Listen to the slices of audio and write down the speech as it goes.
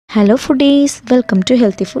Hello foodies, welcome to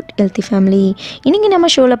Healthy Food, Healthy Family. இன்னைக்கு நம்ம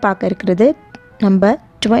ஷோல பார்க்க இருக்கிறது நம்ம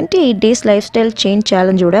 28 days lifestyle change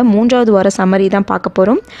challenge ஓட மூன்றாவது வார சம்மரி தான் பார்க்க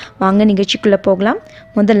போறோம். வாங்க நிகழ்ச்சிக்குள்ள போகலாம்.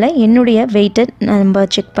 முதல்ல என்னுடைய வெயிட்டை நம்ம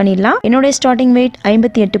செக் பண்ணிடலாம். என்னுடைய ஸ்டார்டிங் வெயிட்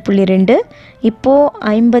 58.2. இப்போ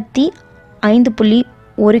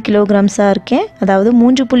 55.1 கிலோகிராம்ஸா இருக்கேன். அதாவது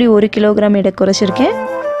 3.1 கிலோகிராம் எடை குறைச்சிருக்கேன்.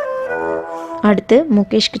 அடுத்து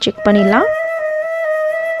முகேஷ்க்கு செக் பண்ணிடலாம்.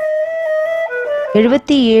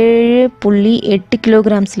 77.8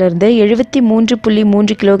 கிலோகிராம்ஸ்ல இருந்து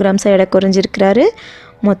 73.3 கிலோகிராம்ஸ் எடை குறைஞ்சிருக்கிறாரு.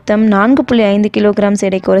 மொத்தம் 4.5 கிலோகிராம்ஸ்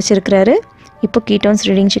எடை குறைச்சிருக்கிறாரு. இப்போ கீட்டோன்ஸ்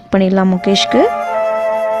ரீடிங் செக் பண்ணிடலாம் முகேஷ்க்கு.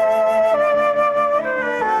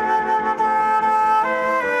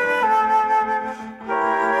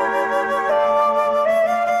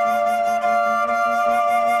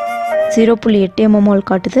 (0.8 mmol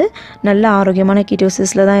காட்டுது. நல்ல ஆரோக்கியமான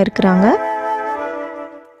கீட்டோசிஸ்ல தான் இருக்கிறாங்க.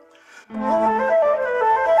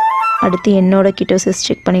 அடுத்து என்னோட கீட்டோசிஸ்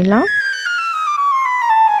செக் பண்ணிடலாம்.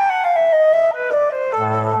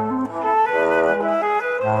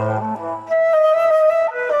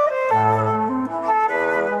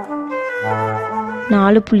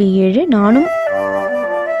 (4.7). நானும்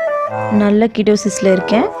நல்ல கீட்டோசிஸ்ல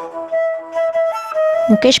இருக்கேன்.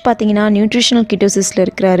 முகேஷ் பார்த்தீங்கன்னா நியூட்ரிஷனல் கீட்டோசிஸில்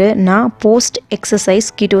இருக்கிறாரு. நான் போஸ்ட் எக்ஸசைஸ்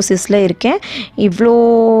கீட்டோசிஸில் இருக்கேன். இவ்வளோ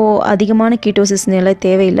அதிகமான கீட்டோசிஸ் நிலை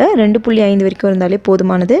தேவையில்லை. 2.5 வரைக்கும் இருந்தாலே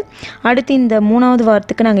போதுமானது. அடுத்து இந்த 3வது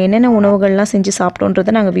வாரத்துக்கு நாங்கள் என்னென்ன உணவுகள்லாம் செஞ்சு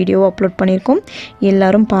சாப்பிட்டோன்றதை நாங்கள் வீடியோவை அப்லோட் பண்ணியிருக்கோம்.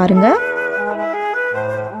 எல்லாரும் பாருங்கள்.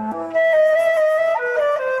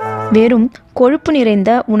 வெறும் கொழுப்பு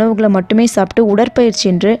நிறைந்த உணவுகளை மட்டுமே சாப்பிட்டு உடற்பயிற்சி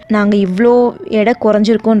என்று நாங்கள் இவ்வளோ எடை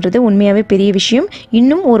குறைஞ்சிருக்கோன்றது உண்மையாகவே பெரிய விஷயம்.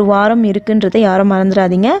 இன்னும் ஒரு வாரம் இருக்குன்றதை யாரும்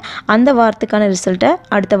மறந்துடாதீங்க. அந்த வாரத்துக்கான ரிசல்ட்டை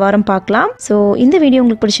அடுத்த வாரம் பார்க்கலாம். ஸோ இந்த வீடியோ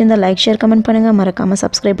உங்களுக்கு பிடிச்சிருந்தா லைக், ஷேர், கமெண்ட் பண்ணுங்கள். மறக்காமல்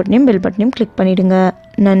சப்ஸ்கிரைப் பட்டனையும் பெல் பட்டனையும் கிளிக் பண்ணிவிடுங்க.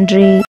 நன்றி.